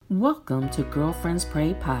Welcome to Girlfriends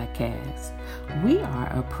Pray Podcast. We are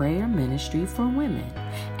a prayer ministry for women,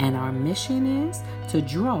 and our mission is to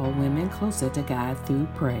draw women closer to God through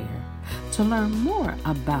prayer. To learn more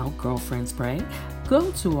about Girlfriends Pray,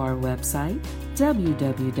 go to our website,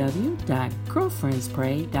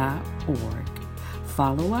 www.girlfriendspray.org.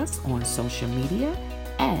 Follow us on social media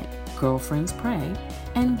at Girlfriends Pray,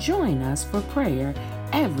 and join us for prayer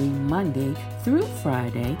every Monday through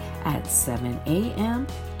Friday at 7 a.m.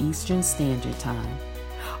 Eastern Standard Time.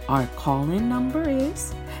 Our call-in number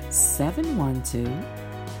is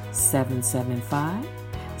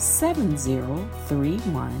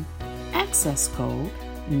 712-775-7031, access code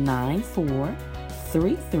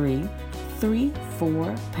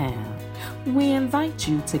 943334#. We invite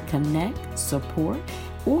you to connect, support,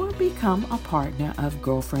 or become a partner of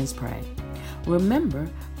Girlfriends Pray. Remember,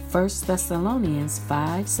 1 Thessalonians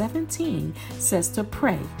 5:17 says to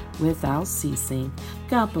pray without ceasing.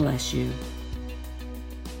 God bless you.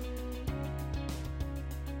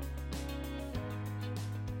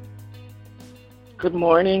 Good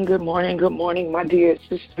morning, my dear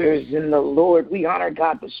sisters in the Lord. We honor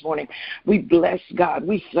God this morning. We bless God.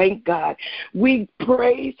 We thank God. We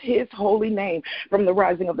praise His holy name from the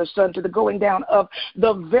rising of the sun to the going down of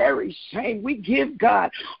the very same. We give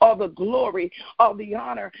God all the glory, all the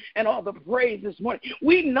honor, and all the praise this morning.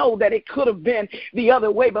 We know that it could have been the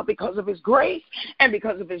other way, but because of His grace and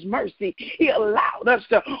because of His mercy, He allowed us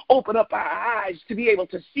to open up our eyes to be able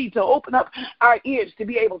to see, to open up our ears to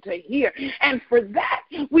be able to hear. And for that,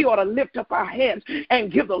 we ought to lift up our hands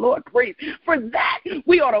and give the Lord praise. For that,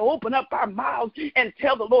 we ought to open up our mouths and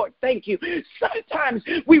tell the Lord thank you. Sometimes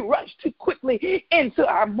we rush too quickly into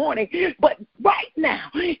our morning, but right now,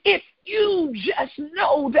 if you just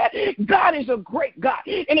know that God is a great God,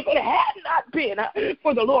 and if it had not been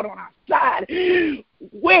for the Lord on our side,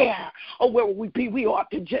 where would we be? We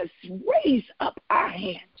ought to just raise up our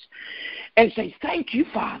hands and say, thank you,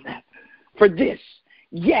 Father, for this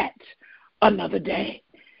yet another day.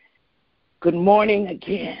 Good morning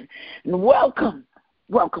again, and welcome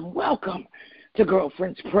to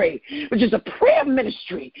Girlfriends Pray, which is a prayer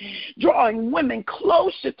ministry drawing women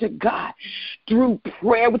closer to God through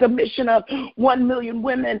prayer with a mission of 1 million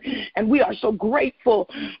women. And we are so grateful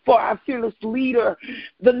for our fearless leader,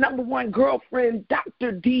 the number one girlfriend,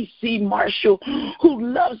 Dr. D.C. Marshall, who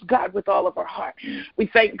loves God with all of her heart. We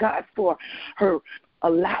thank God for her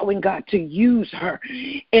allowing God to use her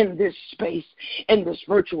in this space, in this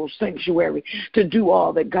virtual sanctuary, to do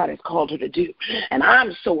all that God has called her to do. And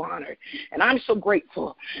I'm so honored, and I'm so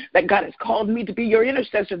grateful that God has called me to be your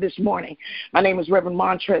intercessor this morning. My name is Reverend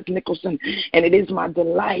Montrez Nicholson, and it is my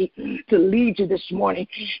delight to lead you this morning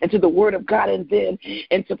into the Word of God and then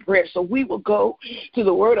into prayer. So we will go to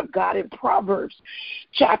the Word of God in Proverbs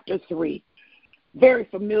chapter 3. Very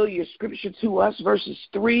familiar scripture to us,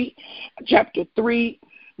 chapter 3,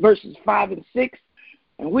 verses 5 and 6.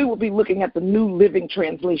 And we will be looking at the New Living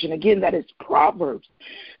Translation. Again, that is Proverbs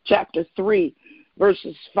chapter 3,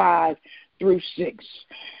 verses 5 through 6.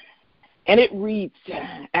 And it reads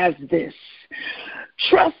as this: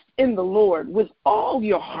 Trust in the Lord with all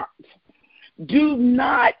your heart. Do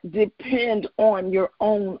not depend on your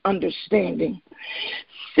own understanding.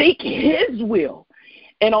 Seek His will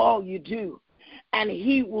in all you do, and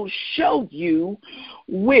He will show you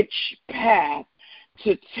which path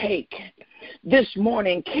to take. This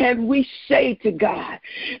morning, can we say to God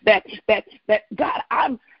that God,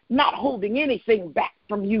 I'm not holding anything back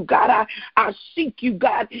from you. God, I seek you,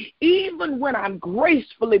 God, even when I'm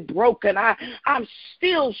gracefully broken. I'm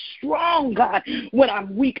still strong, God, when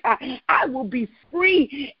I'm weak. I will be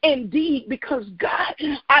free indeed because, God,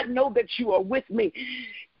 I know that you are with me.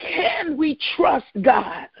 Can we trust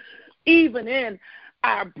God even in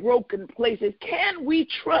our broken places? Can we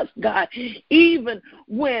trust God even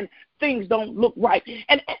when things don't look right?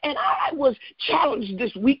 And I was challenged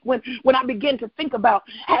this week when I began to think about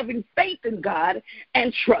having faith in God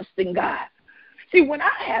and trusting God. See, when I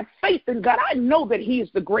have faith in God, I know that He is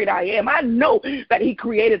the great I am. I know that He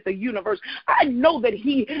created the universe. I know that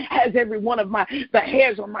He has every one of the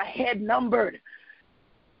hairs on my head numbered.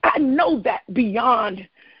 I know that beyond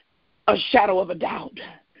a shadow of a doubt.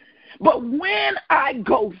 But when I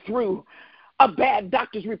go through a bad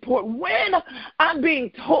doctor's report, when I'm being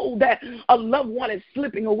told that a loved one is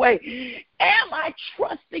slipping away, am I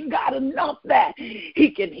trusting God enough that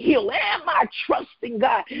He can heal? Am I trusting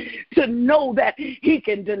God to know that He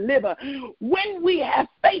can deliver? When we have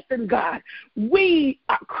faith in God, we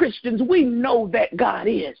are Christians. We know that God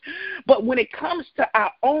is. But when it comes to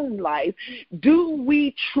our own life, do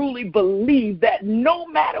we truly believe that no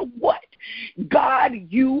matter what, God,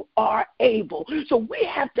 you are able. So we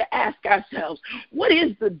have to ask ourselves, what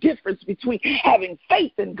is the difference between having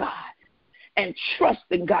faith in God and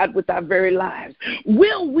trusting God with our very lives?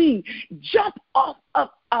 Will we jump off of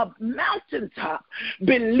a mountaintop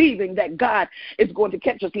believing that God is going to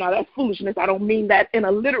catch us? Now, that's foolishness. I don't mean that in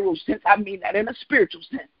a literal sense. I mean that in a spiritual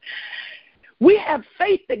sense. We have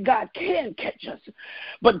faith that God can catch us,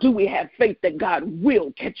 but do we have faith that God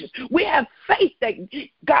will catch us? We have faith that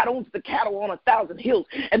God owns the cattle on 1,000 hills,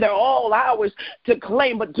 and they're all ours to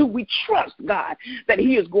claim, but do we trust God that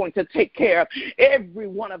he is going to take care of every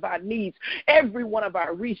one of our needs, every one of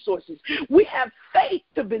our resources? We have faith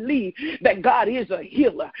to believe that God is a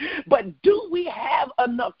healer, but do we have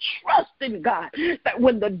enough trust in God that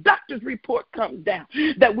when the doctor's report comes down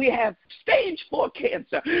that we have stage 4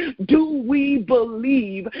 cancer, do we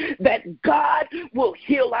believe that God will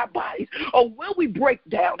heal our bodies? Or will we break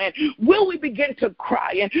down, and will we begin to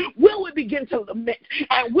cry, and will we begin to lament,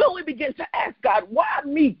 and will we begin to ask God, why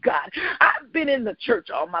me, God? I've been in the church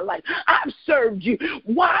all my life. I've served you.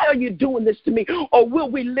 Why are you doing this to me? Or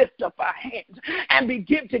will we lift up our hands and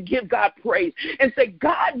begin to give God praise and say,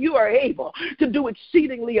 God, you are able to do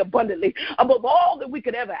exceedingly abundantly above all that we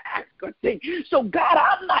could ever ask or think. So God,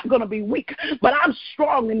 I'm not going to be weak, but I'm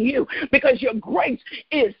strong in you because your grace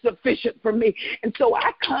is sufficient for me. And so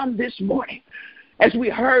I come this morning, as we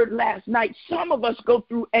heard last night, some of us go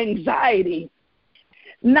through anxiety,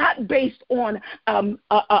 not based on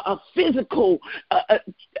a physical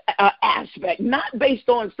aspect, not based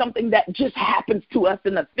on something that just happens to us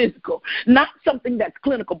in the physical, not something that's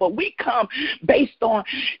clinical, but we come based on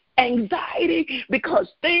anxiety because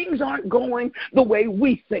things aren't going the way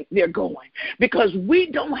we think they're going, because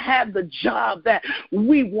we don't have the job that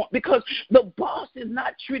we want, because the boss is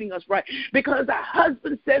not treating us right, because our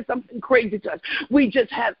husband says something crazy to us. We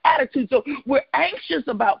just have attitude. So we're anxious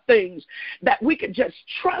about things that we could just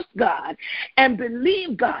trust God and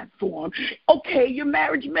believe God for them. Okay, your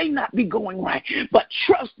marriage may not be going right, but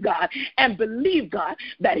trust God and believe God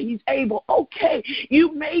that he's able. Okay,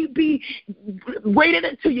 you may be waited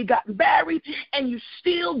until you got married and you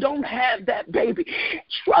still don't have that baby.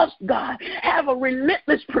 Trust God. Have a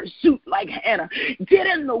relentless pursuit like Hannah. Get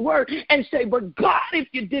in the word and say, but God, if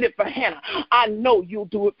you did it for Hannah, I know you'll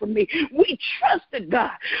do it for me. We trusted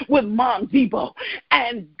God with Mom Debo,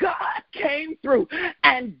 and God came through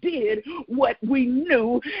and did what we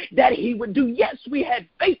knew that he would do. Yes, we had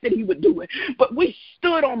faith that he would do it, but we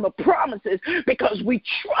stood on the promises because we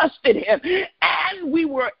trusted him, and we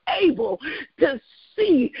were able to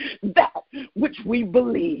see that which we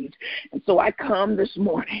believed. And so I come this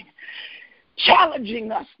morning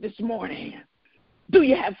challenging us this morning. Do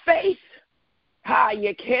you have faith?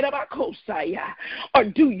 Or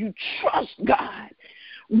do you trust God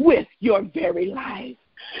with your very life?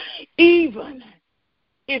 Even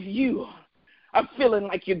if you are feeling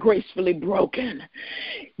like you're gracefully broken,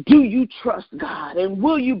 do you trust God? And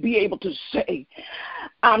will you be able to say,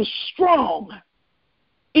 I'm strong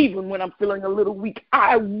even when I'm feeling a little weak?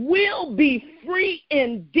 I will be free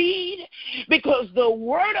indeed, because the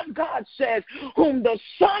word of God says, whom the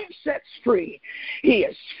Son sets free, he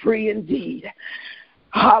is free indeed.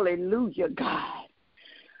 Hallelujah, God.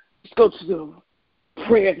 Let's go to the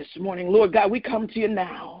prayer this morning. Lord God, we come to you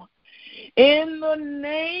now in the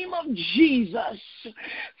name of Jesus,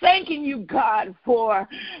 thanking you, God, for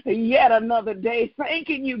yet another day.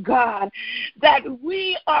 Thanking you, God, that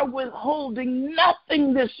we are withholding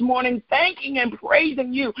nothing this morning. Thanking and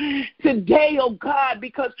praising you today, oh God,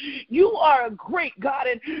 because you are a great God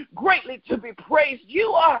and greatly to be praised.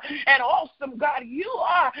 You are an awesome God. You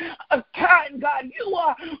are a kind God. You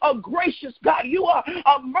are a gracious God. You are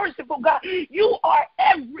a merciful God. You are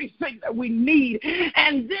everything that we need.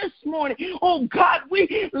 And this morning, oh God,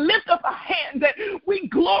 we lift up our hands and we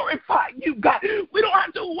glorify you, God. We don't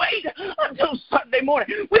have to wait until Sunday morning.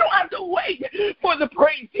 We don't have to wait for the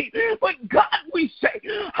praise team. But God, we say,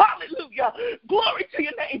 hallelujah, glory to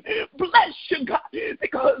your name. Bless you, God,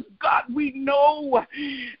 because God, we know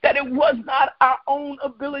that it was not our own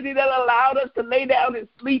ability that allowed us to lay down and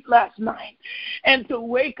sleep last night and to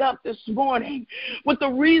wake up this morning with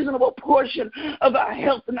a reasonable portion of our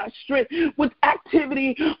health and our strength, with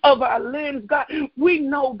activity of our limbs. God, we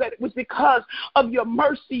know that it was because of your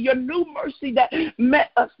mercy, your new mercy that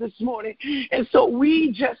met us this morning. And so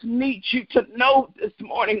we just need you to know this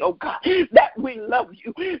morning, oh God, that we love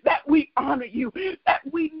you, that we honor you, that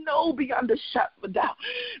we know beyond a shadow of a doubt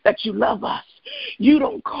that you love us. You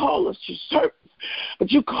don't call us your servants,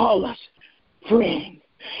 but you call us friends.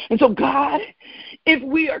 And so, God, if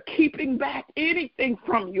we are keeping back anything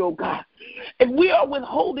from you, oh God, if we are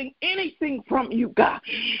withholding anything from you, God,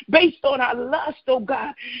 based on our lust, oh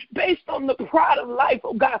God, based on the pride of life,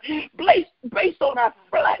 oh God, based on our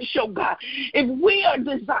flesh, oh God, if we are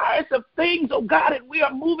desirous of things, oh God, and we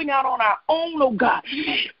are moving out on our own, oh God,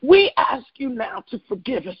 we ask you now to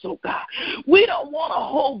forgive us, oh God. We don't want to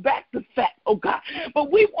hold back the fact, oh God,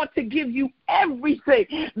 but we want to give you everything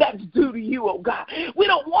that's due to you, oh God. We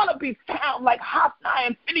don't want to be found like Hophni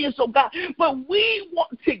and Phinehas, oh God, but we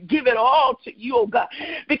want to give it all to you, oh God,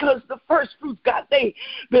 because the first fruits, God, they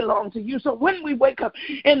belong to you. So when we wake up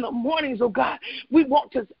in the mornings, oh God, we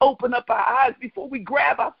want to open up our eyes before we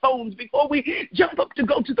grab our phones, before we jump up to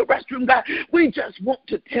go to the restroom, God. We just want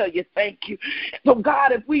to tell you thank you. So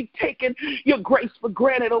God, if we've taken your grace for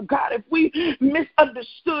granted, oh God, if we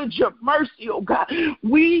misunderstood your mercy, oh God,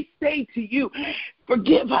 we say to you,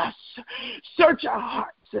 forgive us. Search our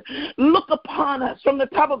hearts. Look upon us from the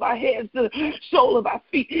top of our heads to the sole of our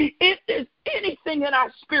feet. If there's anything in our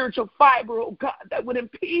spiritual fiber, oh God, that would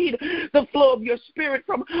impede the flow of your spirit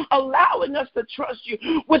from allowing us to trust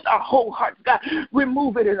you with our whole hearts, God,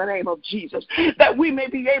 remove it in the name of Jesus, that we may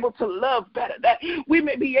be able to love better, that we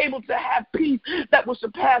may be able to have peace that will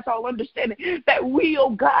surpass all understanding, that we,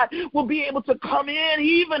 oh God, will be able to come in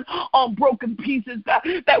even on broken pieces, God,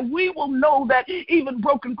 that we will know that even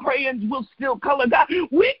broken crayons will still color, God.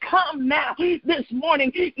 We come now this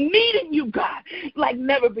morning needing you, God, like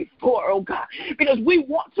never before, oh God, because we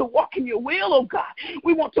want to walk in your will, oh God.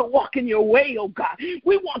 We want to walk in your way, oh God.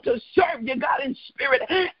 We want to serve you, God, in spirit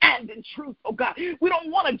and in truth, oh God. We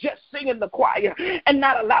don't want to just sing in the choir and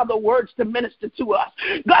not allow the words to minister to us.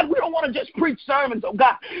 God, we don't want to just preach sermons, oh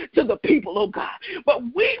God, to the people, oh God, but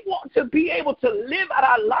we want to be able to live out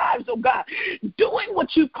our lives, oh God, doing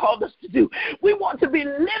what you've called us to do. We want to be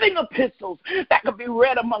living epistles that could be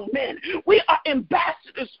read among men. We are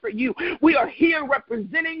ambassadors for you. We are here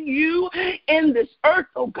representing you in this earth,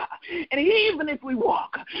 oh God. And even if we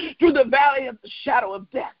walk through the valley of the shadow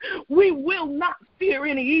of death, we will not fear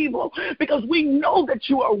any evil because we know that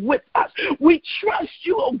you are with us. We trust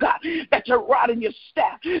you, oh God, that your rod and your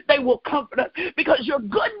staff, they will comfort us because your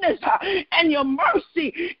goodness and your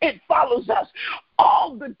mercy, it follows us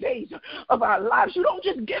all the days of our lives. You don't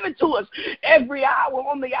just give it to us every hour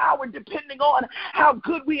on the hour depending on how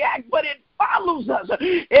good we act, but it follows us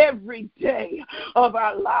every day of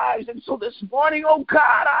our lives. And so this morning, oh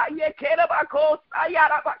God,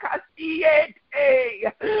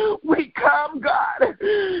 we come, God,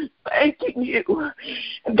 thanking you.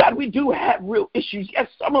 And God, we do have real issues. Yes,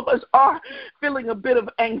 some of us are feeling a bit of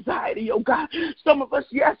anxiety, oh God. Some of us,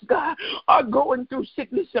 yes, God, are going through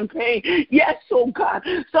sickness and pain. Yes, oh God,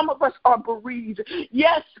 some of us are bereaved.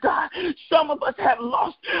 Yes, God, some of us have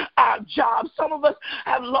lost our jobs. Some of us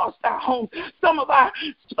have lost our homes. Some of our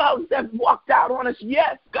spouses have walked out on us.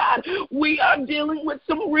 Yes, God, we are dealing with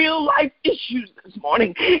some real life issues this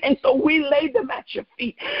morning. And so we lay them at your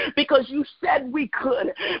feet because you said we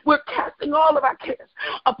could. We're casting all of our cares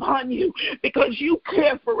upon you because you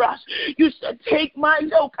care for us. You said, take my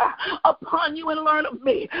yoke upon you and learn of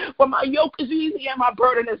me, for my yoke is easy and my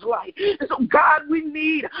burden is light. And so, God, we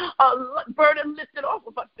need a burden lifted off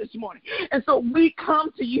of us this morning. And so we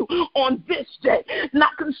come to you on this day,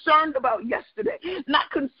 not concerned about yesterday,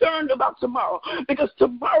 not concerned about tomorrow, because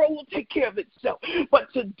tomorrow will take care of itself.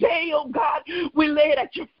 But today, oh God, we lay it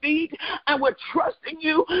at your feet, and we're trusting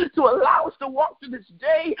you to allow us to walk through this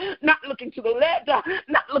day, not looking to the left,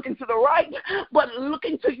 not looking to the right, but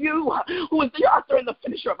looking to you, who is the author and the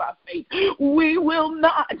finisher of our faith. We will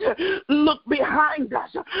not look behind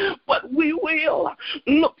us, but we will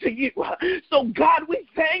look to you. So, God, we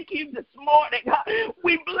thank you this morning.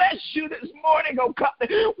 We bless you this morning, oh God.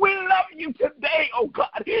 We love you today, oh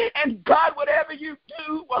God. And, God, whatever you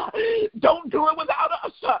do, don't do it without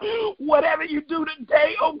us. Whatever you do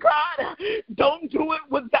today, oh God, don't do it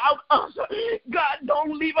without us. God,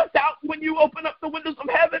 don't leave us out when you open up the windows of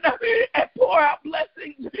heaven and pour out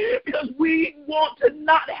blessings, because we want to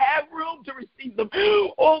not have room to receive them,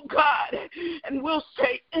 oh God. And we'll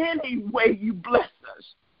say, any way you bless us,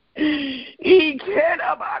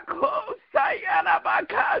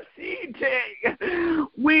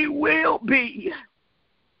 we will be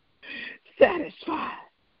satisfied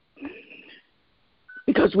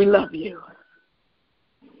because we love you,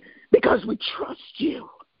 because we trust you,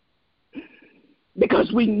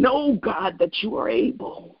 because we know, God, that you are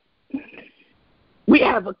able. We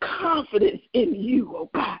have a confidence in you, oh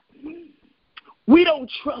God. We don't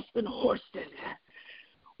trust in horses.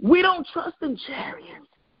 We don't trust in chariots.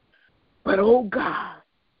 But, oh God,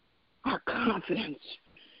 our confidence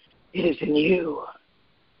is in you.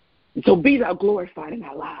 And so be thou glorified in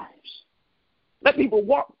our lives. Let people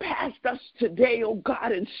walk past us today, oh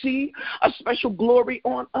God, and see a special glory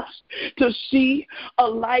on us, to see a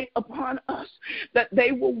light upon us, that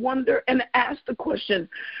they will wonder and ask the question,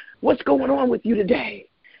 what's going on with you today?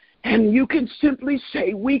 And you can simply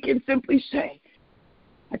say, we can simply say,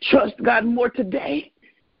 I trust God more today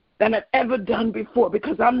than I've ever done before,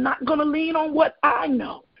 because I'm not going to lean on what I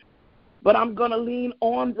know, but I'm going to lean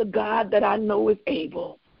on the God that I know is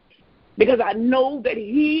able. Because I know that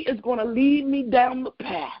he is going to lead me down the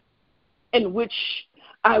path in which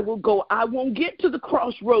I will go. I won't get to the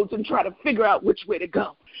crossroads and try to figure out which way to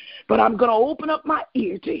go. But I'm going to open up my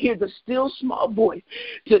ear to hear the still small voice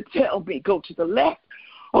to tell me, go to the left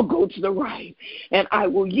or go to the right. And I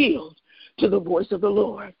will yield to the voice of the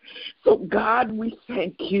Lord. So, God, we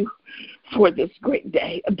thank you for this great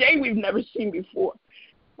day, a day we've never seen before,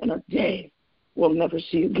 and a day we'll never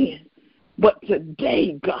see again. But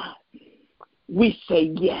today, God, we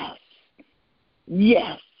say yes.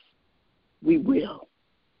 Yes, we will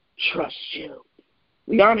trust you.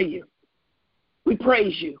 We honor you. We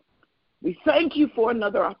praise you. We thank you for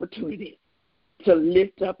another opportunity to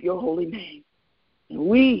lift up your holy name. And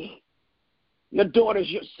we, your daughters,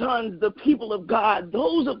 your sons, the people of God,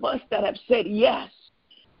 those of us that have said yes.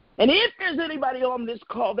 And if there's anybody on this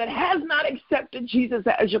call that has not accepted Jesus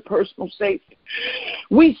as your personal Savior,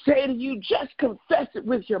 we say to you, just confess it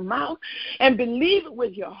with your mouth and believe it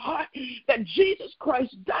with your heart that Jesus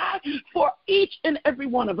Christ died for each and every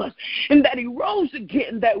one of us, and that he rose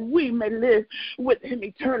again that we may live with him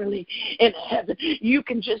eternally in heaven. You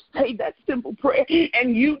can just say that simple prayer,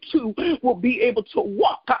 and you too will be able to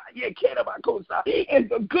walk in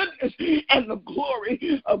the goodness and the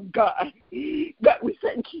glory of God. God, we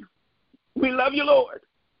thank you. We love you, Lord,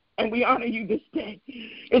 and we honor you this day.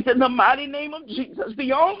 It's in the mighty name of Jesus,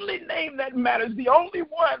 the only name that matters, the only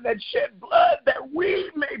one that shed blood, that we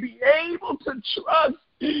may be able to trust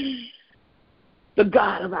the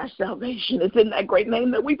God of our salvation. It's in that great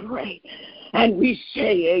name that we pray. And we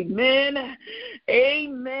say amen,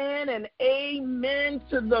 amen, and amen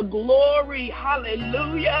to the glory.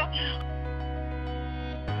 Hallelujah